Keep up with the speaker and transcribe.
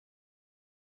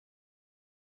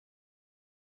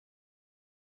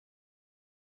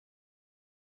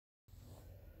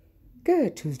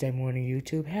Good Tuesday morning,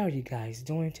 YouTube. How are you guys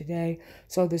doing today?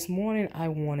 So this morning I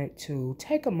wanted to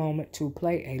take a moment to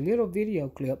play a little video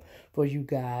clip for you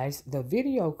guys. The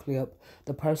video clip,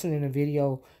 the person in the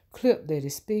video clip that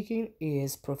is speaking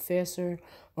is Professor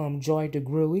Joy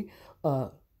DeGruy.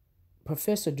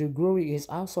 Professor DeGruy is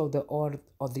also the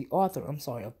author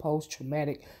of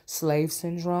Post-Traumatic Slave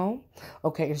Syndrome.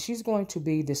 Okay, and she's going to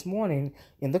be this morning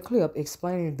in the clip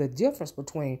explaining the difference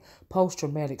between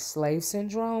Post-Traumatic Slave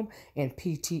Syndrome and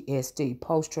PTSD,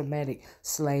 Post-Traumatic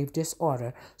Slave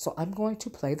Disorder. So I'm going to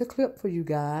play the clip for you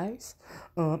guys,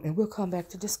 and we'll come back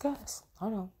to discuss.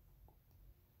 Hold on.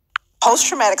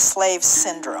 Post-traumatic slave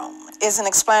syndrome is an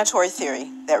explanatory theory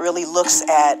that really looks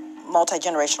at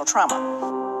multi-generational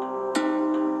trauma.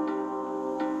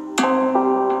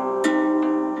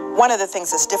 One of the things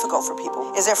that's difficult for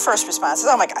people is their first response is,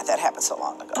 oh my God, that happened so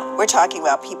long ago. We're talking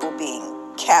about people being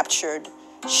captured,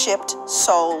 shipped,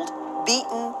 sold,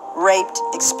 beaten, raped,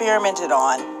 experimented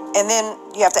on, and then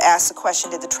you have to ask the question,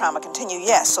 did the trauma continue?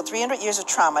 Yes, so 300 years of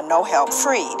trauma, no help,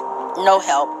 freed, no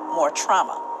help, more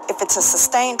trauma. If it's a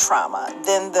sustained trauma,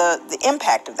 then the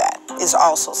impact of that is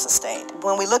also sustained.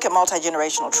 When we look at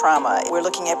multi-generational trauma, we're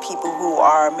looking at people who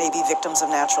are maybe victims of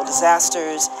natural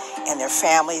disasters and their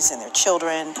families and their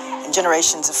children and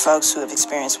generations of folks who have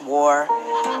experienced war.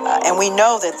 And we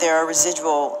know that there are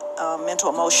residual mental,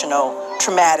 emotional,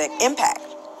 traumatic impact.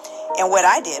 And what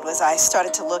I did was I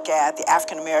started to look at the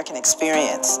African-American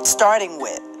experience, starting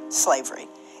with slavery,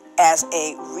 as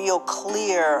a real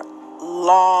clear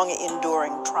long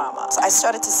enduring trauma. So I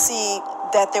started to see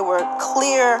that there were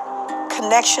clear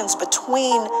connections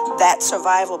between that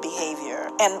survival behavior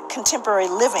and contemporary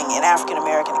living in African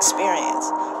American experience.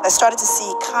 I started to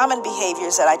see common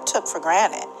behaviors that I took for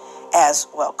granted as,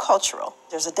 well, cultural.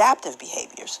 There's adaptive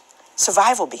behaviors,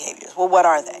 survival behaviors. Well, what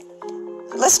are they?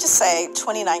 Let's just say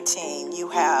 2019, you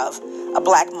have a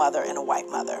black mother and a white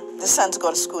mother. The sons go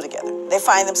to school together. They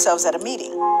find themselves at a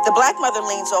meeting. The black mother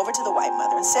leans over to the white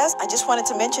mother and says, I just wanted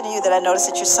to mention to you that I noticed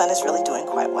that your son is really doing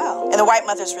quite well. And the white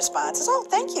mother's response is, oh,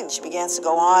 thank you. She begins to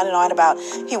go on and on about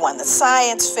he won the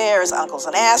science fair, his uncle's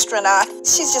an astronaut.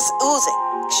 She's just oozing.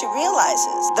 She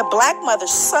realizes the black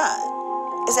mother's son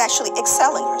is actually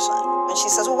excelling her son. And she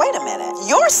says, well, wait a minute.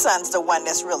 Your son's the one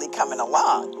that's really coming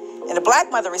along. And the black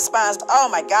mother responds, oh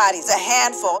my God, he's a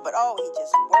handful, but oh, he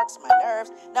just works my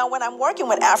nerves. Now, when I'm working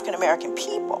with African-American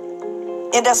people,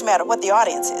 it doesn't matter what the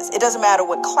audience is. It doesn't matter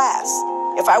what class.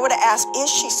 If I were to ask, is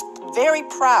she very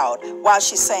proud while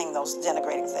she's saying those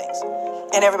denigrating things?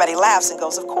 And everybody laughs and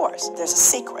goes, of course, there's a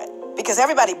secret. Because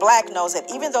everybody black knows that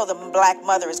even though the black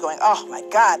mother is going, oh my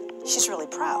God, she's really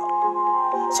proud.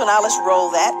 So now let's roll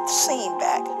that scene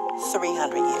back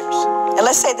 300 years. And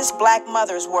let's say this black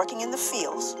mother is working in the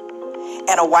fields,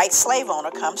 and a white slave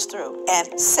owner comes through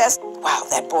and says, wow,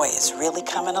 that boy is really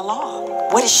coming along.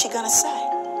 What is she going to say?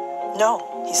 No,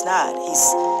 he's not.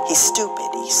 He's stupid.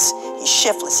 He's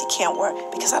shiftless. He can't work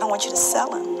because I don't want you to sell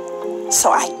him.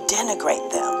 So I denigrate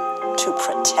them to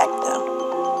protect them.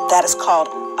 That is called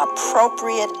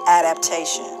appropriate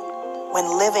adaptation when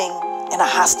living in a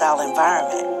hostile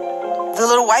environment. The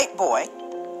little white boy,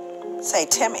 say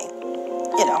Timmy,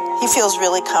 he feels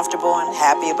really comfortable and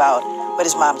happy about what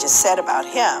his mom just said about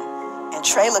him. And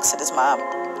Trey looks at his mom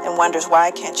and wonders,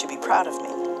 why can't you be proud of me?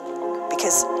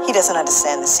 Because he doesn't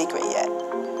understand the secret yet.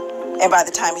 And by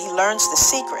the time he learns the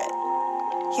secret,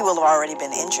 he will have already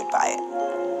been injured by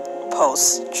it.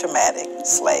 Post-traumatic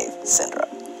slave syndrome.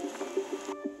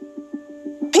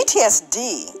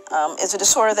 PTSD is a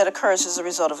disorder that occurs as a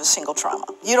result of a single trauma.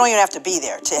 You don't even have to be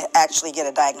there to actually get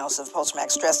a diagnosis of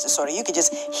post-traumatic stress disorder. You could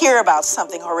just hear about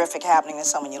something horrific happening to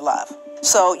someone you love.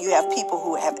 So you have people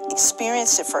who have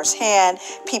experienced it firsthand,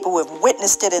 people who have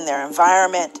witnessed it in their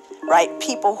environment, right?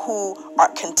 People who are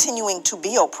continuing to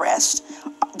be oppressed.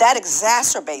 That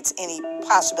exacerbates any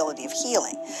possibility of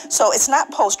healing. So it's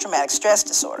not post-traumatic stress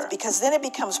disorder, because then it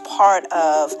becomes part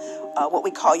of what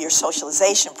we call your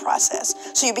socialization process.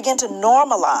 So you begin to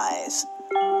normalize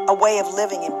a way of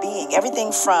living and being,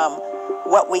 everything from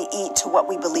what we eat to what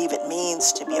we believe it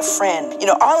means to be a friend.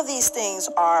 All of these things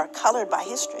are colored by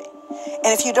history. And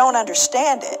if you don't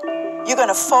understand it, you're going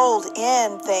to fold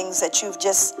in things that you've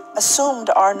just assumed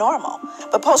are normal.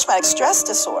 But post-traumatic stress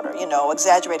disorder,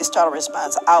 exaggerated startle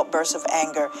response, outbursts of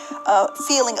anger,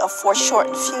 feeling of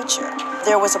foreshortened future.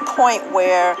 There was a point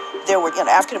where there were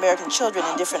African-American children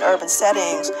in different urban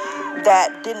settings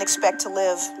that didn't expect to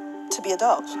live to be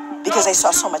adults because they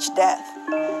saw so much death.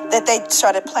 that they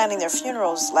started planning their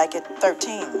funerals like at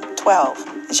 13,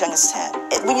 12, as young as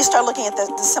 10. When you start looking at the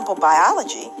simple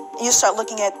biology, you start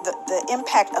looking at the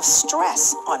impact of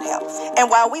stress on health. And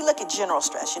while we look at general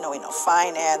stress, we know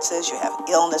finances, you have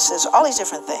illnesses, all these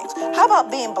different things. How about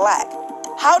being black?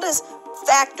 How does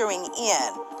factoring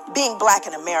in being black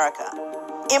in America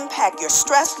impact your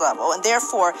stress level and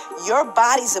therefore your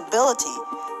body's ability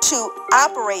to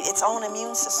operate its own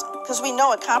immune system? Because we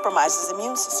know it compromises the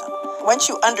immune system. Once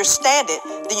you understand it,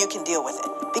 then you can deal with it.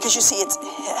 Because you see, it's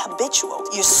habitual.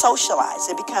 You socialize.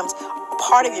 It becomes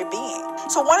part of your being.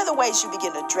 So one of the ways you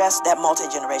begin to address that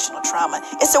multi-generational trauma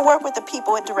is to work with the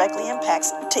people it directly impacts,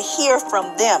 to hear from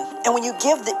them. And when you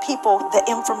give the people the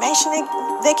information,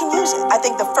 they can use it. I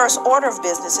think the first order of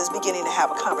business is beginning to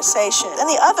have a conversation. And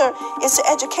the other is to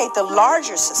educate the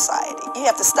larger society. You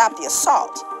have to stop the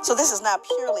assault. So this is not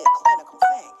purely a clinical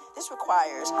thing. This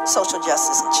requires social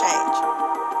justice and change.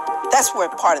 That's where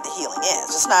part of the healing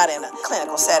is. It's not in a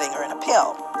clinical setting or in a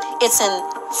pill. It's in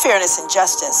fairness and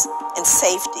justice and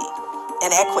safety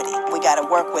and equity. We got to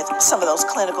work with some of those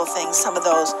clinical things, some of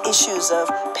those issues of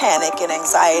panic and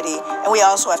anxiety. And we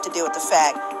also have to deal with the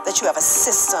fact that you have a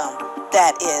system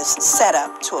that is set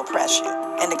up to oppress you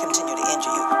and to continue to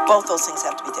injure you. Both those things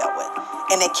have to be dealt with.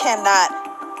 And they cannot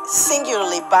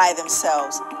singularly by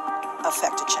themselves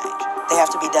affect a change. They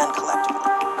have to be done collectively.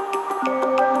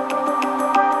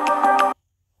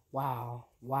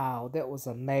 Wow, that was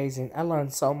amazing. I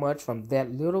learned so much from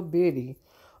that little bitty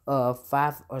 5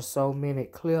 or so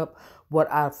minute clip.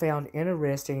 What I found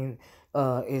interesting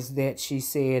is that she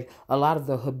said a lot of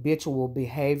the habitual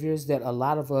behaviors that a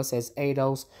lot of us as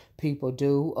ADOS people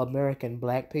do, American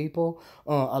black people,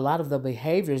 a lot of the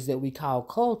behaviors that we call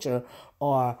culture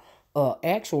are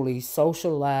actually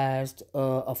socialized,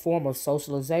 a form of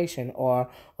socialization or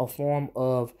a form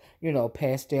of,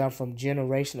 passed down from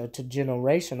generational to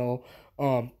generational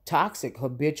toxic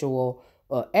habitual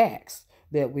acts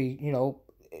that we,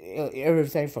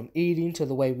 everything from eating to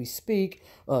the way we speak,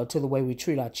 to the way we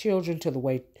treat our children, to the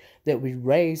way that we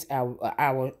raise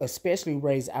our especially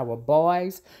raise our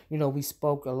boys. We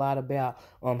spoke a lot about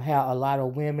how a lot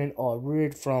of women are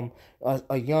reared from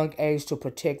a young age to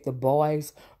protect the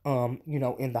boys,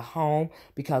 in the home,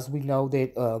 because we know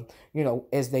that,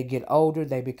 as they get older,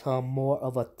 they become more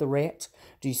of a threat.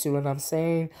 Do you see what I'm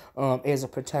saying? As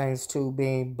it pertains to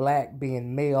being black,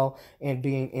 being male, and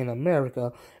being in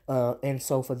America. And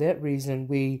so for that reason,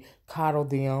 we coddle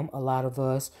them, a lot of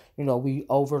us, we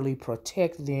overly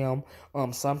protect them.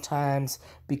 Sometimes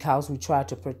because we try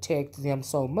to protect them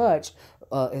so much,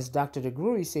 as Dr.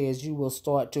 DeGruy says, you will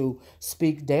start to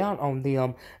speak down on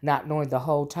them, not knowing the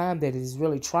whole time that it is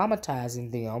really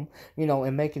traumatizing them,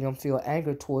 and making them feel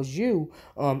anger towards you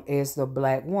as the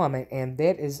black woman. And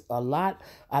that is a lot,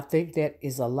 I think that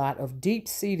is a lot of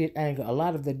deep-seated anger, a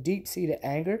lot of the deep-seated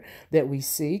anger that we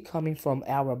see coming from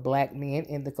our black men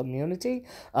in the community.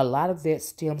 A lot of that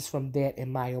stems from that,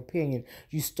 in my opinion.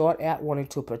 You start out wanting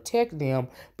to protect them,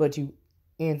 but you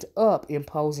end up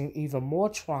imposing even more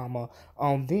trauma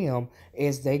on them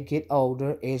as they get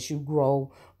older, as you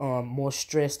grow more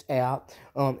stressed out,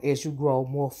 as you grow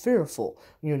more fearful,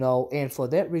 and for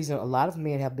that reason, a lot of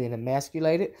men have been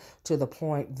emasculated to the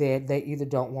point that they either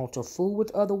don't want to fool with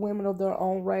other women of their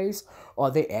own race, or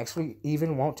they actually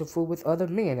even want to fool with other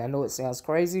men. I know it sounds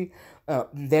crazy.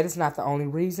 That is not the only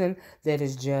reason. That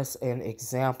is just an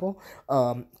example,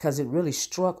 because it really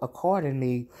struck a chord in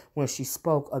me when she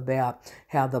spoke about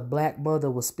how the black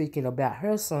mother was speaking about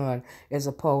her son as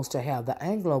opposed to how the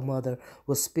Anglo mother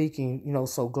was speaking,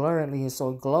 so glaringly and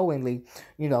so glowingly,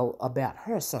 about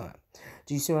her son.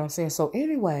 Do you see what I'm saying? So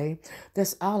anyway,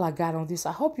 that's all I got on this.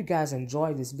 I hope you guys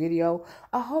enjoyed this video.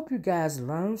 I hope you guys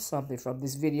learned something from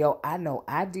this video. I know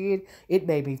I did. It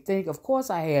made me think. Of course,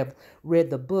 I have read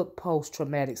the book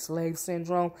Post-Traumatic Slave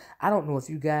Syndrome. I don't know if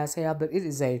you guys have, but it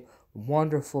is a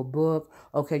wonderful book.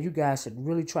 Okay, you guys should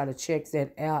really try to check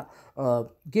that out.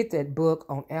 Get that book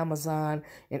on Amazon.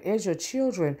 And as your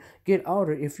children get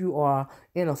older, if you are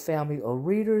in a family of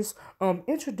readers,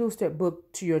 introduce that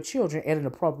book to your children at an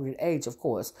appropriate age, of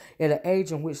course, at an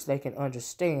age in which they can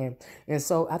understand. And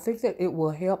so I think that it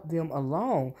will help them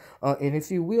along. And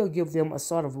if you will, give them a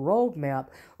sort of roadmap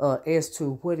as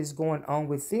to what is going on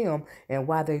with them and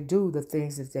why they do the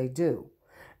things that they do.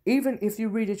 Even if you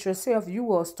read it yourself, you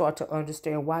will start to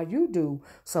understand why you do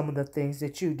some of the things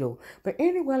that you do. But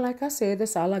anyway, like I said,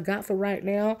 that's all I got for right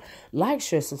now. Like,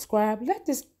 share, subscribe.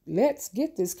 Let's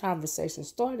get this conversation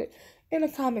started in the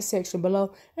comment section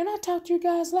below. And I'll talk to you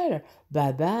guys later.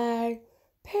 Bye-bye.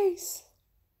 Peace.